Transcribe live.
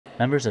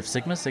members of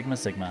Sigma Sigma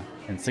Sigma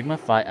and Sigma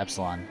Phi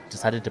Epsilon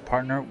decided to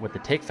partner with the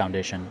TAKE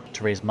Foundation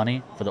to raise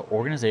money for the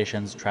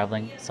organization's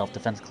traveling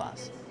self-defense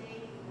class.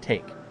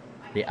 TAKE,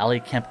 the Ali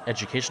Kemp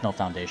Educational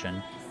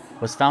Foundation,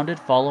 was founded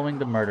following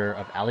the murder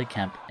of Ali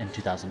Kemp in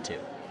 2002.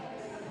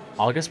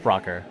 August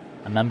Brocker,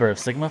 a member of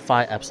Sigma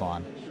Phi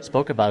Epsilon,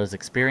 spoke about his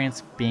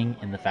experience being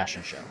in the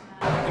fashion show.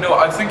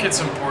 I think it's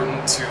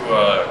important to,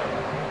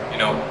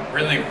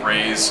 really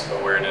raise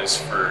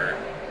awareness for,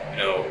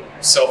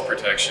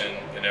 self-protection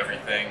and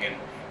everything, and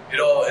it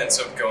all ends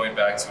up going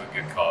back to a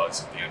good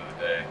cause at the end of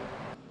the day.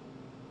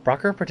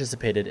 Brocker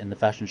participated in the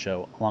fashion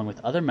show along with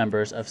other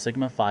members of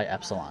Sigma Phi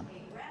Epsilon.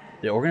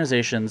 The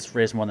organizations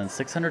raised more than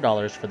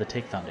 $600 for the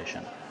TAKE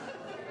Foundation.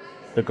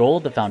 The goal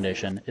of the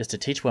foundation is to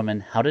teach women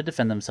how to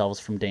defend themselves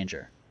from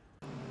danger.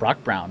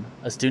 Brock Brown,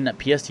 a student at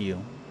PSU,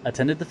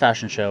 attended the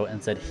fashion show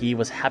and said he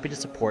was happy to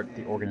support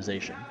the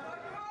organization.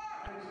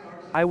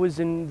 I was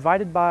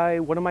invited by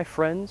one of my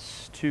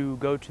friends to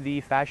go to the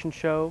fashion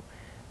show,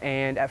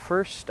 and at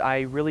first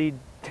I really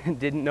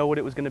didn't know what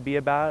it was going to be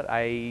about.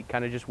 I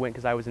kind of just went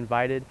because I was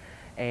invited,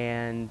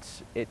 and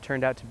it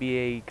turned out to be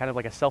a kind of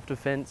like a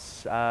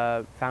self-defense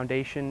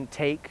foundation.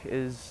 TAKE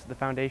is the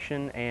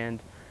foundation, and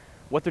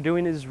what they're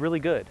doing is really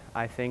good.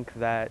 I think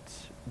that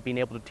being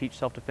able to teach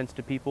self-defense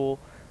to people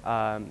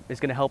is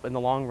going to help in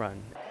the long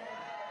run.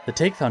 The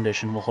TAKE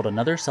Foundation will hold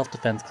another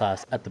self-defense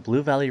class at the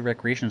Blue Valley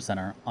Recreation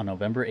Center on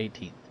November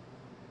 18th.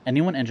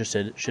 Anyone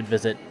interested should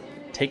visit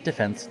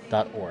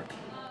takedefense.org.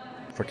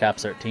 For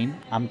CAPS 13,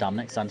 I'm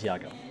Domonic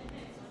Santiago.